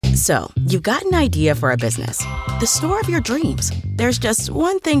So, you've got an idea for a business. The store of your dreams. There's just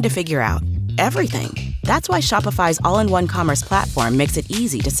one thing to figure out. Everything. That's why Shopify's all-in-one commerce platform makes it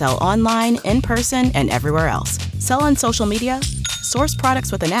easy to sell online, in person, and everywhere else. Sell on social media, source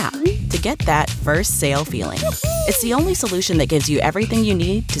products with an app to get that first sale feeling. It's the only solution that gives you everything you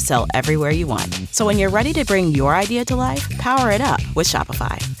need to sell everywhere you want. So when you're ready to bring your idea to life, power it up with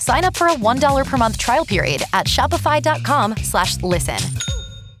Shopify. Sign up for a $1 per month trial period at shopify.com/listen.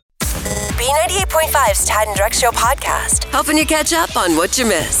 B98.5's Tad and Drex Show podcast, helping you catch up on what you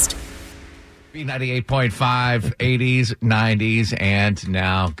missed. B98.5, 80s, 90s, and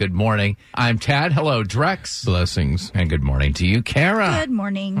now good morning. I'm Tad. Hello, Drex. Blessings. And good morning to you, Kara. Good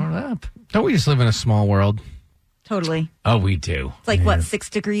morning. What up? Don't we just live in a small world? Totally. Oh, we do. It's like, what, 6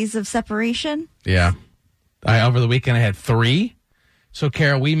 degrees of separation? Yeah. Over the weekend, I had 3. So,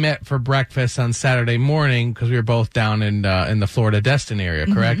 Kara, we met for breakfast on Saturday morning because we were both down in the Florida Destin area,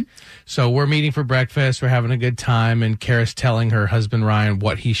 correct? Mm-hmm. So we're meeting for breakfast. We're having a good time, and Kara's telling her husband, Ryan,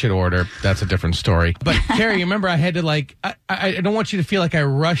 what he should order. That's a different story. But, Kara, you remember I had to, I don't want you to feel like I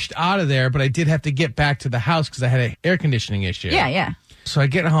rushed out of there, but I did have to get back to the house because I had an air conditioning issue. Yeah. So I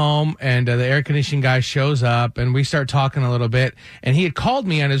get home, and the air conditioning guy shows up, and we start talking a little bit. And he had called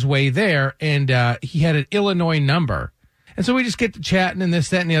me on his way there, and he had an Illinois number. And so we just get to chatting and this,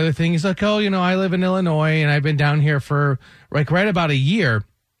 that, and the other thing. He's like, oh, I live in Illinois, and I've been down here for, right about a year.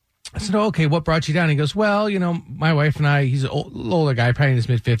 I said, oh, okay, what brought you down? He goes, well, my wife and I, he's an older guy, probably in his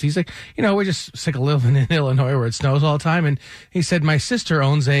mid-50s. He's like, we're just sick of living in Illinois where it snows all the time. And he said, my sister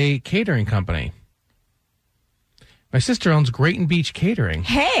owns a catering company. My sister owns Grayton Beach Catering.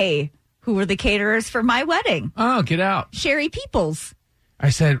 Hey, who were the caterers for my wedding? Oh, get out. Sherry Peoples. I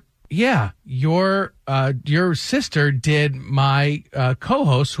said, yeah, your sister did my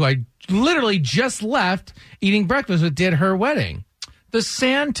co-host, who I literally just left eating breakfast with, did her wedding. The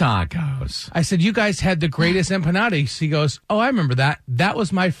Sand Tacos. I said, you guys had the greatest empanadas. He goes, oh, I remember that. That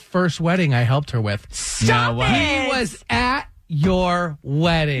was my first wedding I helped her with. Stop it. He was at your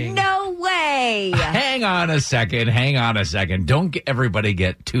wedding. No way. Hang on a second. Don't everybody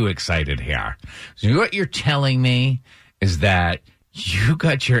get too excited here. So what you're telling me is that you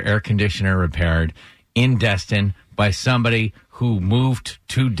got your air conditioner repaired in Destin by somebody who moved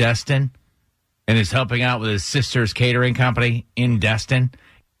to Destin and is helping out with his sister's catering company in Destin.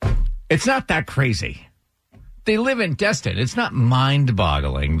 It's not that crazy. They live in Destin. It's not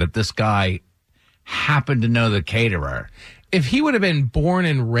mind-boggling that this guy happened to know the caterer. If he would have been born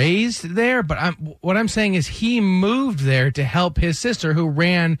and raised there, but what I'm saying is he moved there to help his sister who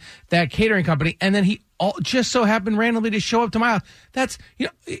ran that catering company, and then he just so happened randomly to show up to my house. That's,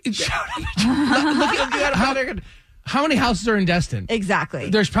 look at how many houses are in Destin?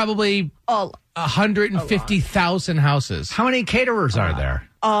 Exactly. There's probably 150,000 houses. How many caterers are there?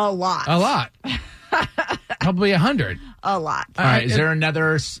 A lot. Probably 100. A lot. All right. Is there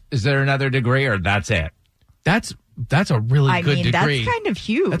another degree, or that's it? That's a really good degree. That's kind of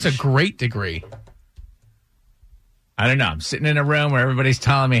huge. That's a great degree. I don't know. I'm sitting in a room where everybody's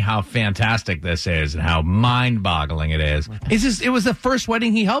telling me how fantastic this is and how mind-boggling it is. It was the first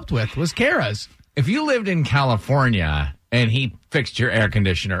wedding he helped with, was Kara's. If you lived in California and he fixed your air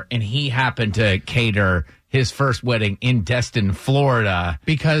conditioner and he happened to cater his first wedding in Destin, Florida,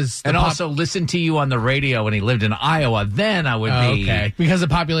 also listened to you on the radio when he lived in Iowa, then I would be okay. Because the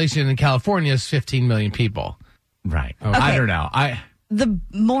population in California is 15 million people. Right. Okay. I don't know. The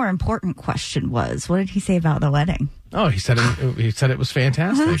more important question was, what did he say about the wedding? Oh, he said it was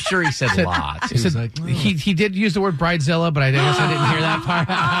fantastic. I'm sure he said lots. He did use the word bridezilla, but I guess I didn't hear that part.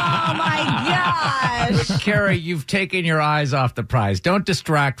 Oh my gosh. Carrie, you've taken your eyes off the prize. Don't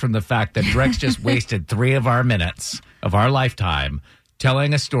distract from the fact that Drex just wasted 3 of our minutes of our lifetime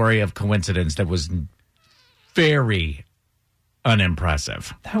telling a story of coincidence that was very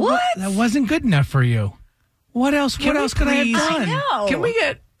unimpressive. That wasn't good enough for you. What else? What else could I have done? I know. Can we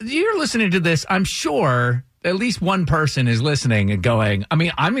get? You're listening to this. I'm sure at least one person is listening and going. I'm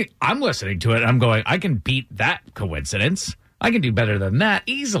listening to it. I'm going. I can beat that coincidence. I can do better than that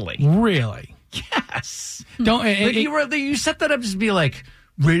easily. Really? Yes. You set that up just to be like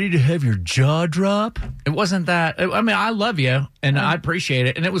ready to have your jaw drop. It wasn't that. I love you and I appreciate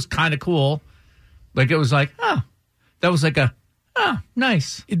it, and it was kind of cool. Like it was like, that was like a. Oh,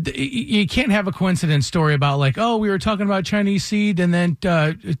 nice. You can't have a coincidence story about we were talking about Chinese seed and then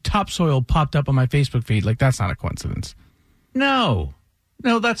topsoil popped up on my Facebook feed. That's not a coincidence. No,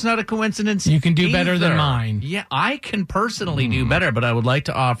 that's not a coincidence. You can do better than mine. Yeah, I can personally do better, but I would like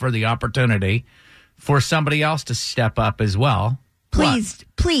to offer the opportunity for somebody else to step up as well. Please,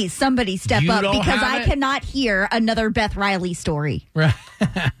 somebody step up because I cannot hear another Beth Riley story. Right.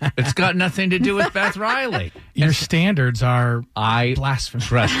 got nothing to do with Beth Riley. Your standards are I blasphemous.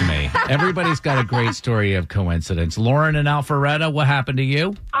 Trust me. Everybody's got a great story of coincidence. Lauren in Alpharetta, what happened to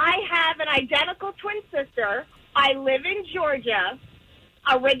you? I have an identical twin sister. I live in Georgia,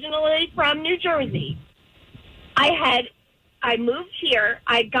 originally from New Jersey. I moved here.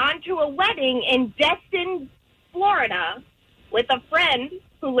 I'd gone to a wedding in Destin, Florida, with a friend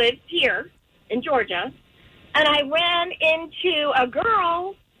who lives here in Georgia. And I ran into a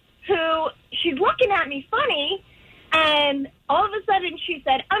girl who, she's looking at me funny, and all of a sudden she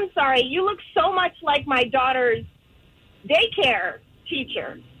said, "I'm sorry, you look so much like my daughter's daycare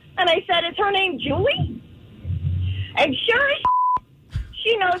teacher." And I said, "Is her name Julie?" And sure as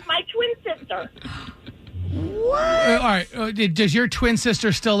she knows my twin sister. All right. Does your twin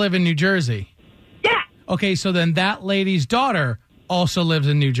sister still live in New Jersey? Yeah. Okay, so then that lady's daughter also lives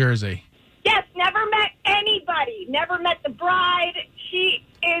in New Jersey. Yes, never met anybody. Never met the bride. She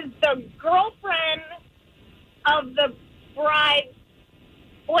is the girlfriend of the bride's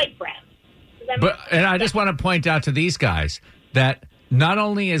boyfriend. And I just want to point out to these guys that not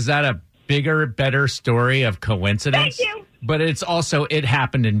only is that a bigger, better story of coincidence, Thank you. but it's also, it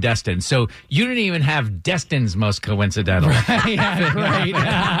happened in Destin. So you didn't even have Destin's most coincidental. Yeah,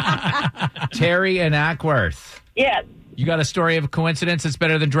 right. Terry and Ackworth. Yes, You got a story of a coincidence that's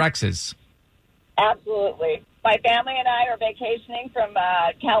better than Drex's. absolutely. My family and I are vacationing from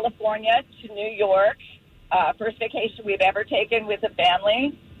California to New York. First vacation we've ever taken with a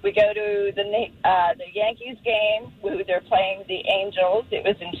family. We go to the Yankees game. They're playing the Angels. It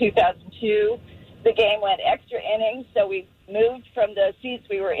was in 2002. The game went extra innings, so we moved from the seats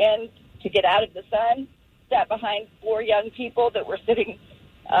we were in to get out of the sun, sat behind 4 young people that were sitting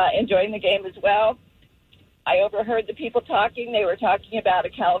enjoying the game as well. I overheard the people talking. They were talking about a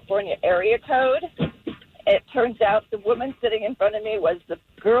California area code. It turns out the woman sitting in front of me was the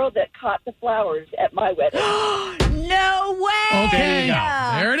girl that caught the flowers at my wedding. No way. Okay,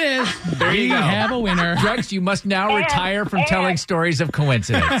 there it is. There you go. have a winner. Drex, you must now retire from telling stories of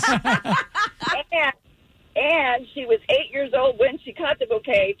coincidence. And she was 8 years old when she caught the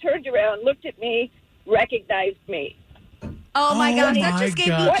bouquet, turned around, looked at me, recognized me. Oh my gosh, that my just gave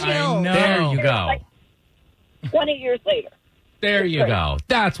God, me I chills. know. There you go. Like 20 years later. There you go.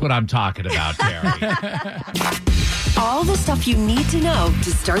 That's what I'm talking about, Terry. All the stuff you need to know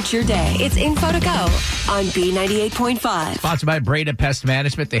to start your day. It's Info to Go on B98.5. Sponsored by Breda Pest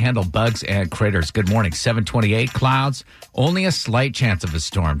Management. They handle bugs and critters. Good morning. 728 clouds. Only a slight chance of a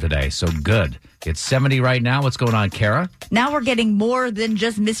storm today. So good. It's 70 right now. What's going on, Kara? Now we're getting more than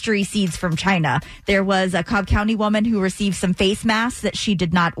just mystery seeds from China. There was a Cobb County woman who received some face masks that she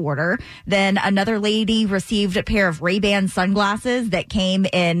did not order. Then another lady received a pair of Ray-Ban sunglasses that came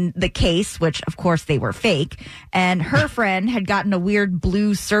in the case, which of course they were fake. And her friend had gotten a weird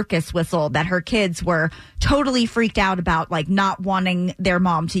blue circus whistle that her kids were totally freaked out about, like not wanting their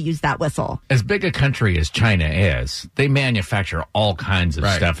mom to use that whistle. As big a country as China is, they manufacture all kinds of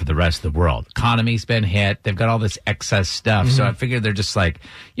stuff for the rest of the world. Economy's been hit. They've got all this excess stuff. So I figured they're just like,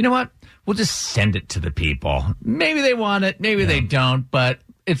 you know what? We'll just send it to the people. Maybe they want it. Maybe they don't. But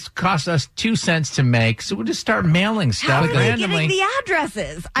it's cost us 2 cents to make. So we'll just start mailing stuff How are they randomly. getting the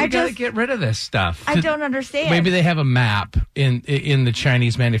addresses? I got to get rid of this stuff. I don't understand. Maybe they have a map in the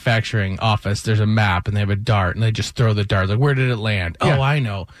Chinese manufacturing office. There's a map, and they have a dart, and they just throw the dart. Like, where did it land? Yeah. Oh, I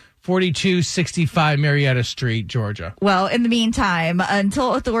know. 4265 Marietta Street, Georgia. Well, in the meantime,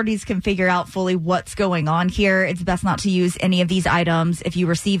 until authorities can figure out fully what's going on here, it's best not to use any of these items. If you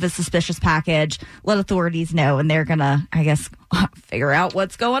receive a suspicious package, let authorities know, and they're going to, I guess, figure out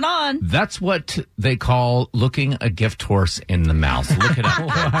what's going on. That's what they call looking a gift horse in the mouth. Look it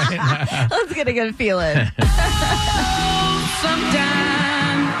up. Let's get a good feeling.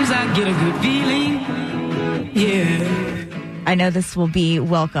 Sometimes I get a good feeling. Yeah. I know this will be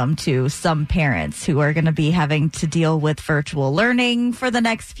welcome to some parents who are going to be having to deal with virtual learning for the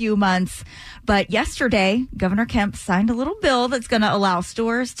next few months. But yesterday, Governor Kemp signed a little bill that's going to allow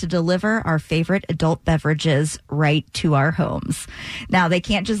stores to deliver our favorite adult beverages right to our homes. Now, they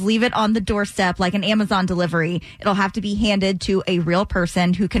can't just leave it on the doorstep like an Amazon delivery. It'll have to be handed to a real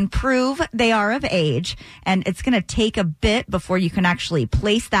person who can prove they are of age. And it's going to take a bit before you can actually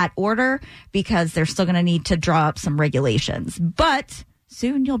place that order because they're still going to need to draw up some regulations. But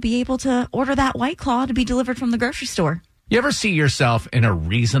soon you'll be able to order that White Claw to be delivered from the grocery store. You ever see yourself in a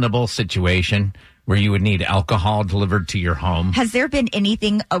reasonable situation where you would need alcohol delivered to your home. Has there been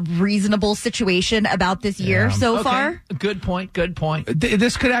anything a reasonable situation about this year so far? Good point. Good point.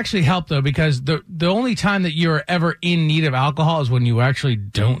 This could actually help, though, because the only time that you're ever in need of alcohol is when you actually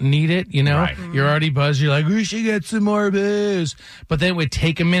don't need it, you know? Right. You're already buzzed. You're like, we should get some more booze. But then it would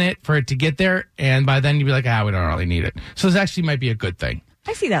take a minute for it to get there, and by then you'd be like, we don't really need it. So this actually might be a good thing.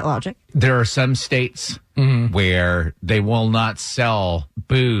 I see that logic. There are some states where they will not sell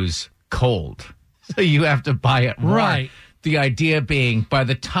booze cold. So you have to buy it warm. Right. The idea being, by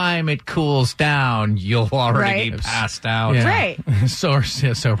the time it cools down, you'll already be passed out. Yeah. Right.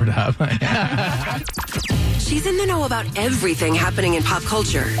 Sobered up. She's in the know about everything happening in pop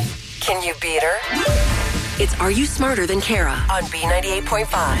culture. Can you beat her? It's Are You Smarter Than Kara on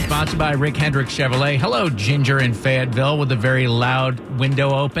B98.5. Sponsored by Rick Hendrick Chevrolet. Hello, Ginger in Fayetteville with a very loud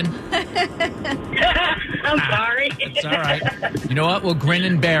window open. I'm sorry. It's all right. You know what? We'll grin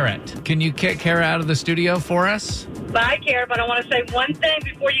and bear it. Can you kick Kara out of the studio for us? Bye, Kara, but I want to say one thing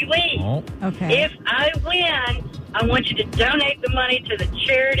before you leave. Oh. Okay. If I win, I want you to donate the money to the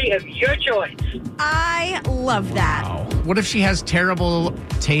charity of your choice. I love that. Wow. What if she has terrible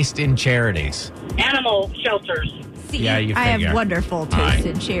taste in charities? Animal shelters. See, Yeah, you I figure. have wonderful taste All right.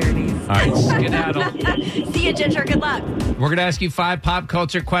 in charities. All right, skedaddle. See you, Ginger. Good luck. We're going to ask you 5 pop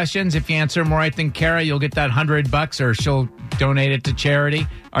culture questions. If you answer them right, then Kara, you'll get that $100 or she'll donate it to charity.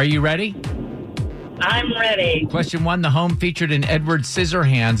 Are you ready? I'm ready. Question 1. The home featured in Edward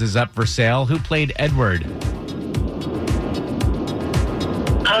Scissorhands is up for sale. Who played Edward?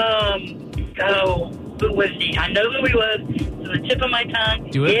 Who was he? I know who he was. It's on the tip of my tongue.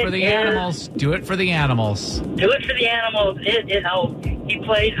 Do it for the animals. Do it for the animals. Do it for the animals. He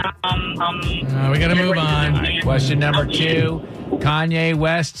played, we got to move on. All right, question number 2. Kanye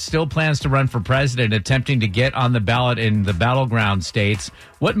West still plans to run for president, attempting to get on the ballot in the battleground states.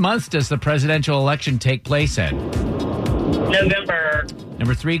 What month does the presidential election take place in? November.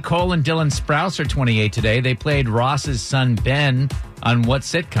 Number 3, Cole and Dylan Sprouse are 28 today. They played Ross's son Ben on what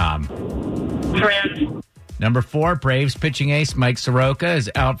sitcom? Friends. Number 4, Braves pitching ace Mike Soroka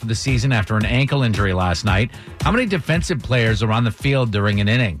is out for the season after an ankle injury last night. How many defensive players are on the field during an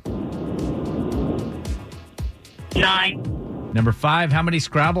inning? 9. Number 5, how many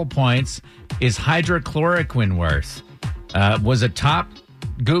Scrabble points is hydrochloroquine worth? Was a top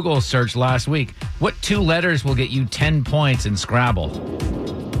Google search last week. What 2 letters will get you 10 points in Scrabble?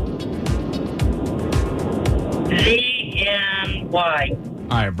 Z-N-Y.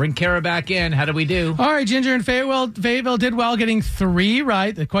 All right, bring Kara back in. How do we do? All right, Ginger and Fayetteville did well, getting 3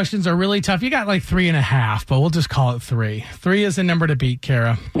 right. The questions are really tough. You got like 3.5, but we'll just call it 3. 3 is the number to beat,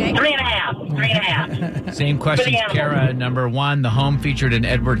 Kara. 3.5. 3.5. Same questions, For the Kara. Number 1, the home featured in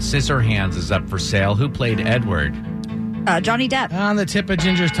Edward Scissorhands is up for sale. Who played Edward? Johnny Depp. On the tip of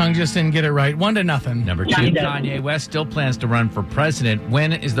Ginger's tongue, just didn't get it right. 1-0. Number 2, Johnny Depp. Kanye West still plans to run for president.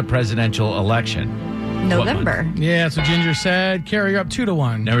 When is the presidential election? November. Yeah, that's what Ginger said. Kara, you're up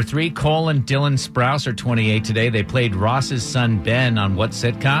 2-1. Number 3, Cole and Dylan Sprouse are 28 today. They played Ross's son Ben on what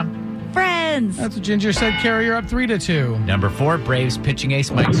sitcom? Friends. That's what Ginger said. Kara, you're up 3-2. Number 4, Braves pitching ace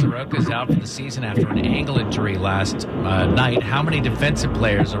Mike Soroka is out for the season after an ankle injury last night. How many defensive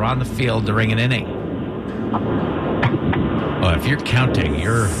players are on the field during an inning? Oh, if you're counting,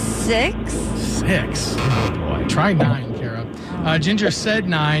 you're... 6. 6. Oh, boy. Try 9, Kara. Ginger said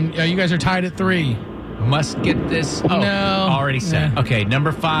 9. You guys are tied at 3. Must get this. Oh, No. already said. Nah. Okay,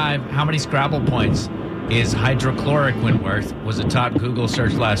 number 5, how many Scrabble points is hydrochloroquine worth? Was a top Google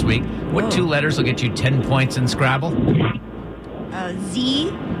search last week. What 2 letters will get you 10 points in Scrabble? Z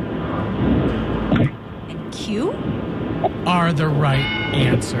and Q. Are the right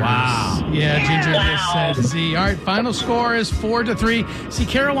answers. Wow. Yeah, Ginger Wow. just said Z. All right, final score is 4-3. See,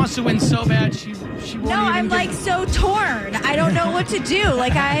 Kara wants to win so bad, she won't No, even I'm get like the- so torn. I don't know what to do.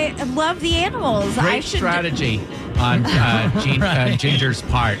 Like, I love the animals. I Great should, strategy on Ginger's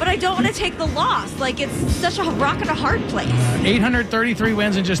part. but I don't want to take the loss. Like, it's such a rock and a hard place. 833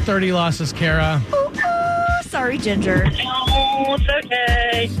 wins and just 30 losses, Kara. Ooh, sorry, Ginger. Oh, it's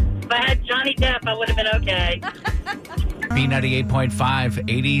okay. If I had Johnny Depp, I would have been okay. B98.5,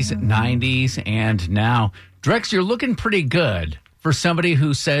 80s, 90s, and now. Drex, you're looking pretty good for somebody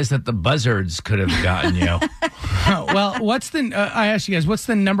who says that the buzzards could have gotten you. Well, what's the? I asked you guys, what's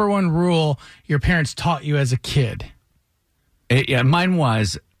the number 1 rule your parents taught you as a kid? Mine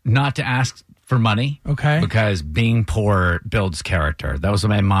was not to ask for money. Okay. Because being poor builds character. That was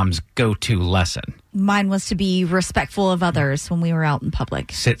my mom's go-to lesson. Mine was to be respectful of others when we were out in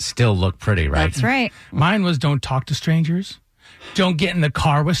public. Sit still, look pretty, right? That's right. Mine was don't talk to strangers, don't get in the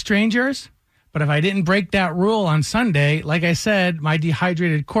car with strangers, But if I didn't break that rule on Sunday, like I said, my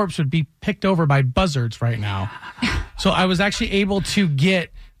dehydrated corpse would be picked over by buzzards right now. So I was actually able to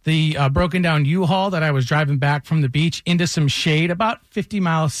get the broken down U-Haul that I was driving back from the beach into some shade about 50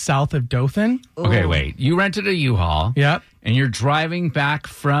 miles south of Dothan. Okay, wait. You rented a U-Haul. Yep. And you're driving back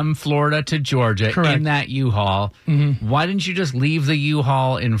from Florida to Georgia in that U-Haul. Mm-hmm. Why didn't you just leave the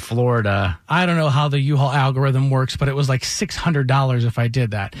U-Haul in Florida? I don't know how the U-Haul algorithm works, but it was like $600 if I did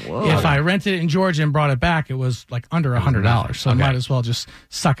that. Whoa. If I rented it in Georgia and brought it back, it was like under $100. So I might as well just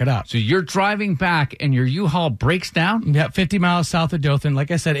suck it up. So you're driving back and your U-Haul breaks down? Yeah, 50 miles south of Dothan. Like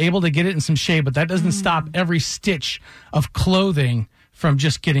I said, able to get it in some shade, but that doesn't stop every stitch of clothing from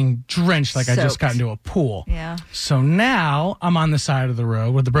just getting drenched like I just got into a pool. Yeah. So now I'm on the side of the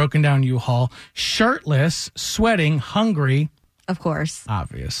road with the broken down U-Haul, shirtless, sweating, hungry. Of course.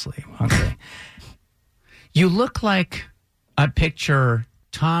 Obviously, hungry. You look like a picture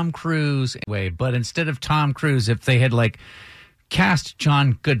Tom Cruise way, but instead of Tom Cruise, if they had like cast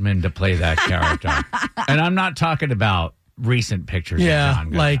John Goodman to play that character. And I'm not talking about recent pictures of John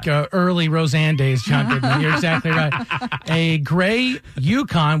Goodman. Like early Roseanne days, John Goodman. You're exactly right. A gray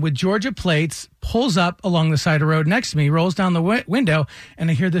Yukon with Georgia plates pulls up along the side of the road next to me, rolls down the window, and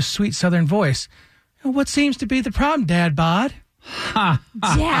I hear this sweet southern voice. What seems to be the problem, Dad Bod?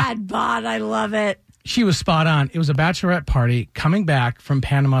 Dad Bod, I love it. She was spot on. It was a bachelorette party coming back from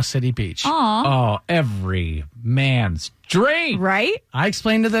Panama City Beach. Aw. Oh, every man's dream. Right? I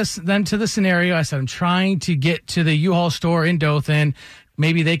explained to the scenario. I said, I'm trying to get to the U-Haul store in Dothan.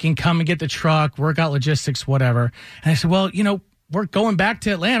 Maybe they can come and get the truck, work out logistics, whatever. And I said, well, we're going back to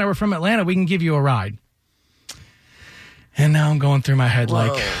Atlanta. We're from Atlanta. We can give you a ride. And now I'm going through my head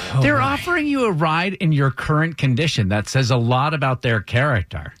They're offering you a ride in your current condition. That says a lot about their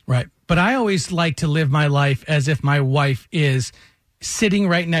character. Right. But I always like to live my life as if my wife is sitting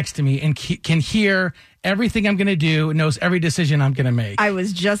right next to me and can hear everything I'm going to do, knows every decision I'm going to make. I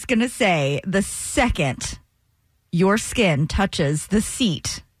was just going to say, the second your skin touches the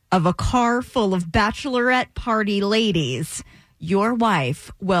seat of a car full of bachelorette party ladies, your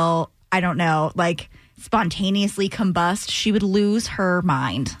wife will, I don't know, spontaneously combust. She would lose her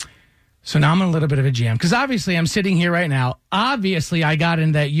mind. So now I'm in a little bit of a jam because obviously I'm sitting here right now. Obviously, I got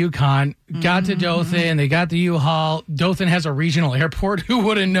in that Yukon, got to Dothan. They got the U-Haul. Dothan has a regional airport. Who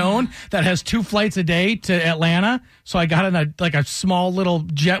would have known that has 2 flights a day to Atlanta? So I got in a small little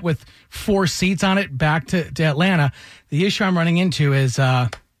jet with 4 seats on it back to Atlanta. The issue I'm running into is how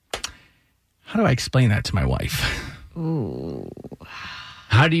do I explain that to my wife? Ooh.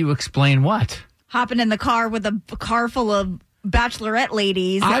 How do you explain what? Hopping in the car with a car full of bachelorette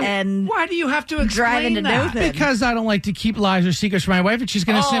ladies and why do you have to explain driving to that? Dothan? Because I don't like to keep lies or secrets from my wife, and she's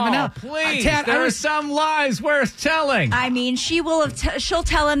going to sniff it out. Please, Tad, there are some lies worth telling. I mean, she'll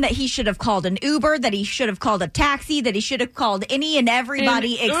tell him that he should have called an Uber, that he should have called a taxi, that he should have called any and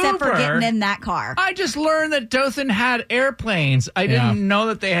everybody except for getting in that car. I just learned that Dothan had airplanes. I didn't know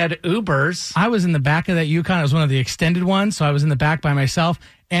that they had Ubers. I was in the back of that Yukon. It was one of the extended ones, so I was in the back by myself,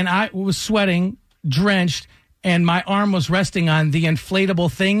 and I was sweating, drenched, and my arm was resting on the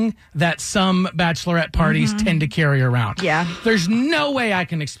inflatable thing that some bachelorette parties tend to carry around. Yeah. There's no way I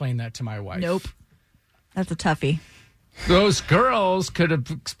can explain that to my wife. Nope. That's a toughie. Those girls could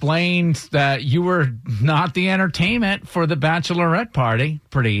have explained that you were not the entertainment for the bachelorette party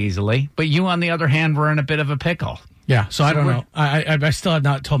pretty easily. But you, on the other hand, were in a bit of a pickle. Yeah, so I don't know. I still have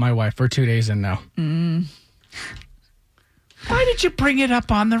not told my wife. We're 2 days in now. Why did you bring it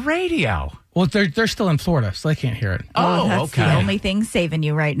up on the radio? Well, they're still in Florida, so they can't hear it. Oh, that's the only thing saving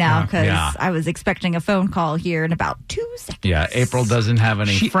you right now, because Yeah. I was expecting a phone call here in about 2 seconds. Yeah, April doesn't have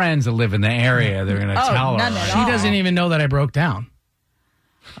any friends that live in the area. They're going to tell her. none at She all. doesn't even know that I broke down.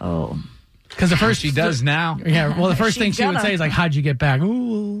 Oh. Because the first She does now. Yeah, well, the first She thing she would gonna. say is like, "How'd you get back?"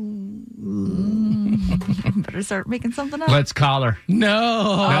 Ooh. Better start making something up. Let's call her.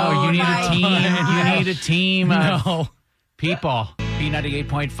 No, No, you need my a team. God. You need a team of no. people.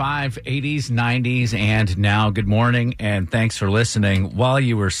 B98.5, 80s, 90s, and now. Good morning, and thanks for listening. While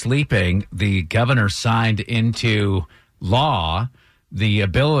you were sleeping, the governor signed into law the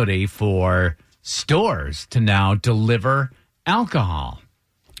ability for stores to now deliver alcohol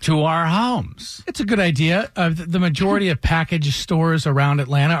to our homes. It's a good idea. The majority of package stores around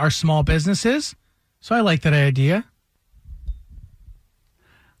Atlanta are small businesses, so I like that idea.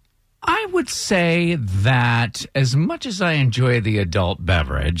 I would say that as much as I enjoy the adult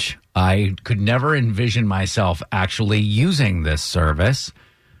beverage, I could never envision myself actually using this service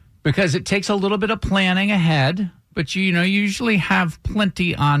because it takes a little bit of planning ahead, but you usually have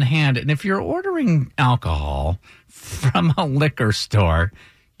plenty on hand. And if you're ordering alcohol from a liquor store,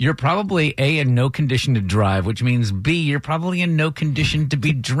 you're probably A, in no condition to drive, which means B, you're probably in no condition to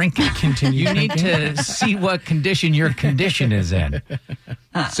be drinking. You need to see what condition your condition is in.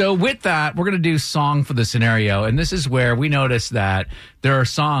 So with that, we're going to do song for the scenario. And this is where we notice that there are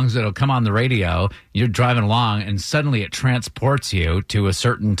songs that'll come on the radio. You're driving along and suddenly it transports you to a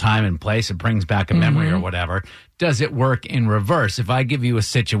certain time and place. It brings back a memory or whatever. Does it work in reverse? If I give you a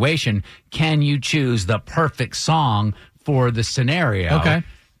situation, can you choose the perfect song for the scenario? Okay.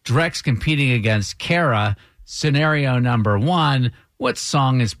 Drex competing against Kara. Scenario number 1. What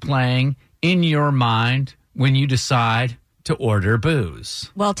song is playing in your mind when you decide to order booze?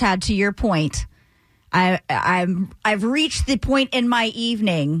 Well, Tad, to your point, I've reached the point in my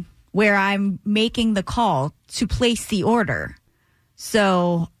evening where I'm making the call to place the order.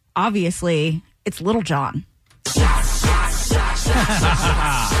 So obviously, it's Little John.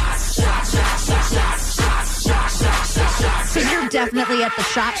 Because you're definitely at the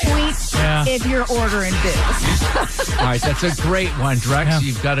shot point if you're ordering booze. All right, that's a great one, Drex. Yeah.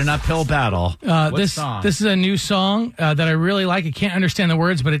 You've got an uphill battle. This is a new song that I really like. I can't understand the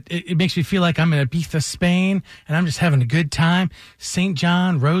words, but it makes me feel like I'm in Ibiza, Spain, and I'm just having a good time. St.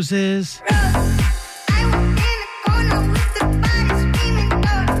 John Roses.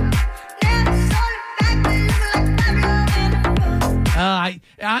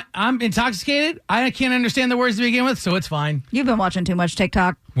 I'm intoxicated. I can't understand the words to begin with, so it's fine. You've been watching too much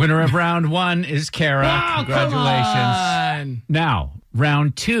TikTok. Winner of round 1 is Kara. Oh, Congratulations. come on. Now,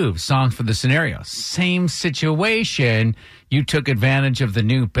 round 2, song for the scenario. Same situation. You took advantage of the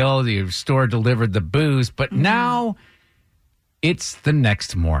new bill. Your store delivered the booze, but now it's the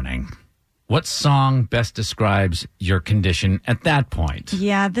next morning. What song best describes your condition at that point?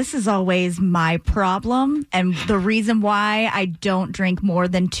 Yeah, this is always my problem. And the reason why I don't drink more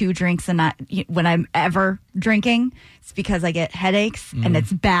than 2 drinks when I'm ever drinking is because I get headaches and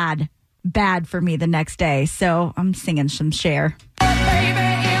it's bad for me the next day. So I'm singing some Cher.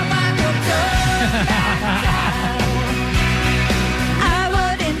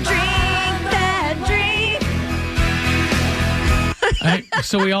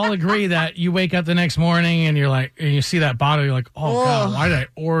 So we all agree that you wake up the next morning and you're like, and you see that bottle, you're like, oh God, why did I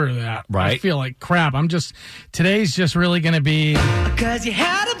order that? Right. I feel like crap. Today's just really going to be. Cause you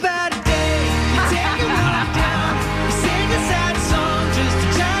had a bad day. You take your walk down. You sing a sad song just to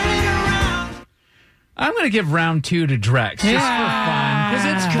turn it around. I'm going to give round 2 to Drex just for fun. Because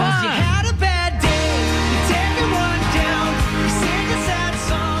it's Cause you fun. had a bad day. You take your walk down. You sing a sad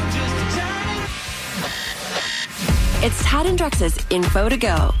song just to turn it. It's Tad and Drex's Info to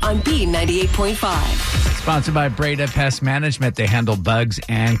Go on B98.5. Sponsored by Breda Pest Management. They handle bugs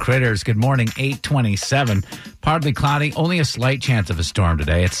and critters. Good morning, 8:27. Partly cloudy, only a slight chance of a storm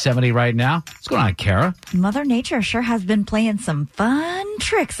today. It's 70 right now. What's going on, Kara? Mother Nature sure has been playing some fun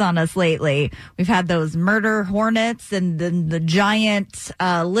tricks on us lately. We've had those murder hornets and then the giant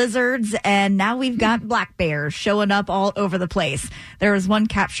lizards, and now we've got black bears showing up all over the place. There was one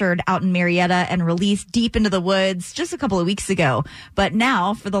captured out in Marietta and released deep into the woods just a couple of weeks ago. But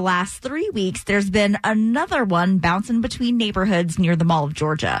now, for the last 3 weeks, there's been another one bouncing between neighborhoods near the Mall of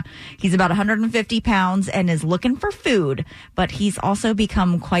Georgia. He's about 150 pounds and is looking for food, but he's also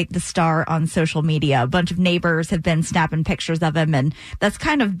become quite the star on social media. A bunch of neighbors have been snapping pictures of him, and that's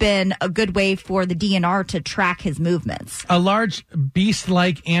kind of been a good way for the DNR to track his movements. A large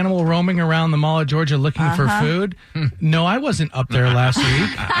beast-like animal roaming around the Mall of Georgia looking for food? No, I wasn't up there last week.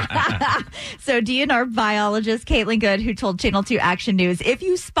 So DNR biologist Caitlin Good, who told Channel 2 Action News, if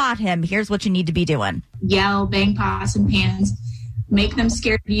you spot him, here's what you need to be doing. Yell, bang pots and pans, make them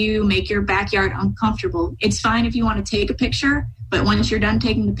scared of you, make your backyard uncomfortable. It's fine if you want to take a picture, but once you're done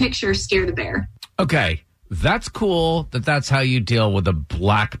taking the picture, scare the bear. Okay, that's cool that's how you deal with a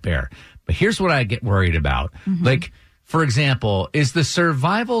black bear. But here's what I get worried about. Like, for example, is the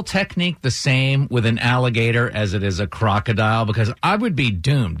survival technique the same with an alligator as it is a crocodile? Because I would be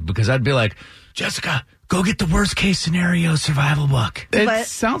doomed, because I'd be like, Jessica, go get the worst case scenario survival book. It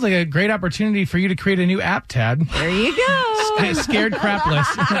sounds like a great opportunity for you to create a new app, Tad. There you go. Scared Crapless.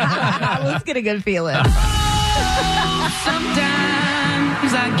 Let's get a good feeling. Sometimes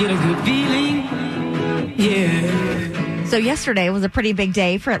I get a good feeling. Yeah. So yesterday was a pretty big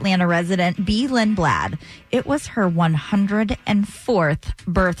day for Atlanta resident B. Lynn Blad. It was her 104th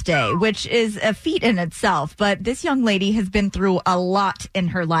birthday, which is a feat in itself. But this young lady has been through a lot in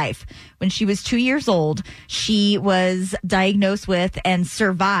her life. When she was 2 years old, she was diagnosed with and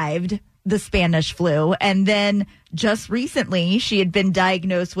survived the Spanish flu. And then just recently, she had been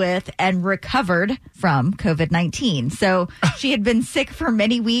diagnosed with and recovered from COVID-19. So she had been sick for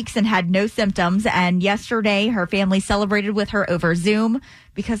many weeks and had no symptoms. And yesterday, her family celebrated with her over Zoom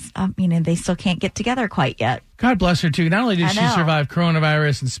because, they still can't get together quite yet. God bless her, too. Not only did I she know. survive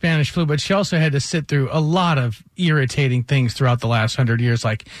coronavirus and Spanish flu, but she also had to sit through a lot of irritating things throughout the last 100 years,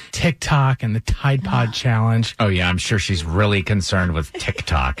 like TikTok and the Tide Pod Challenge. Oh, yeah, I'm sure she's really concerned with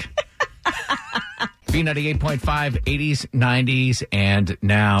TikTok. B98.5, 80s, 90s, and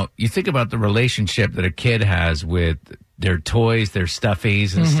now you think about the relationship that a kid has with their toys, their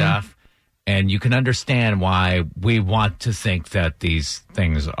stuffies and stuff, and you can understand why we want to think that these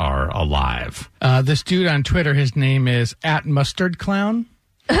things are alive. This dude on Twitter, his name is @MustardClown.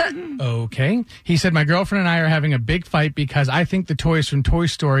 Okay. He said, my girlfriend and I are having a big fight because I think the toys from Toy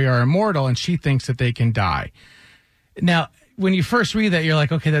Story are immortal and she thinks that they can die. Now, when you first read that, you're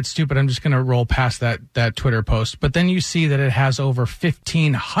like, okay, that's stupid. I'm just going to roll past that Twitter post. But then you see that it has over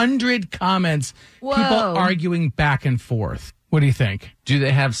 1,500 comments, Whoa. people arguing back and forth. What do you think? Do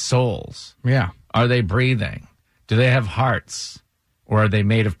they have souls? Yeah. Are they breathing? Do they have hearts? Or are they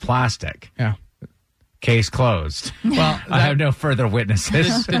made of plastic? Yeah. Case closed. Well, I have no further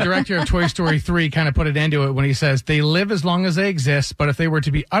witnesses. The director of Toy Story 3 kind of put it into it when he says, they live as long as they exist, but if they were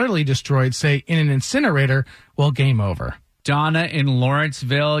to be utterly destroyed, say, in an incinerator, well, game over. Donna in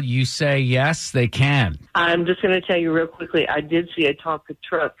Lawrenceville, you say yes, they can. I'm just going to tell you real quickly, I did see a Tonka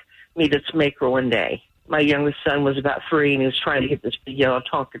truck meet its maker one day. My youngest son was about 3, and he was trying to get this big yellow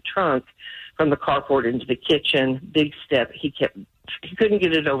Tonka trunk from the carport into the kitchen. Big step. He couldn't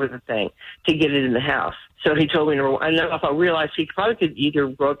get it over the thing to get it in the house. So he told me, I know if I realized he probably could either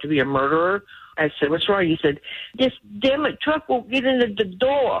grow up to be a murderer. I said, what's wrong? He said, this damn it truck won't get into the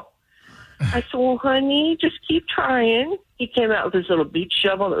door. I said, well, honey, just keep trying. He came out with his little beach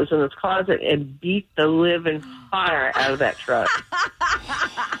shovel that was in his closet and beat the living fire out of that truck.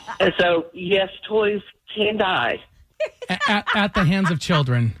 And so, yes, toys can die. At the hands of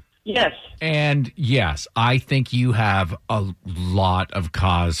children. Yes. And yes, I think you have a lot of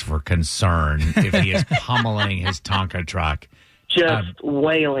cause for concern if he is pummeling his Tonka truck. Just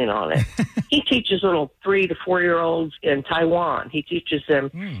wailing on it. He teaches little 3 to 4-year-olds in Taiwan. He teaches them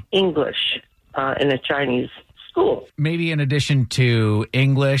English in a Chinese school. Maybe in addition to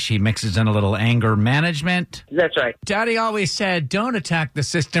English, he mixes in a little anger management. That's right. Daddy always said, don't attack the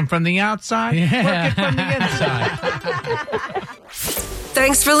system from the outside, work it from the inside.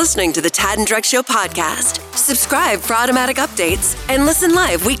 Thanks for listening to the Tad and Drex Show podcast. Subscribe for automatic updates and listen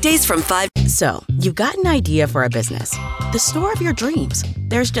live weekdays from 5. So, you've got an idea for a business. The store of your dreams.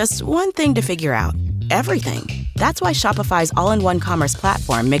 There's just one thing to figure out. Everything. That's why Shopify's all-in-one commerce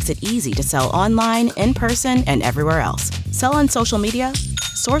platform makes it easy to sell online, in person, and everywhere else. Sell on social media,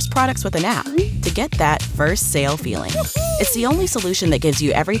 source products with an app to get that first sale feeling. It's the only solution that gives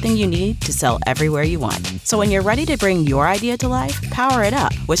you everything you need to sell everywhere you want. So when you're ready to bring your idea to life, power it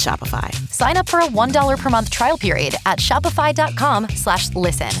up with Shopify. Sign up for a $1 per month trial period at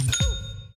shopify.com/listen.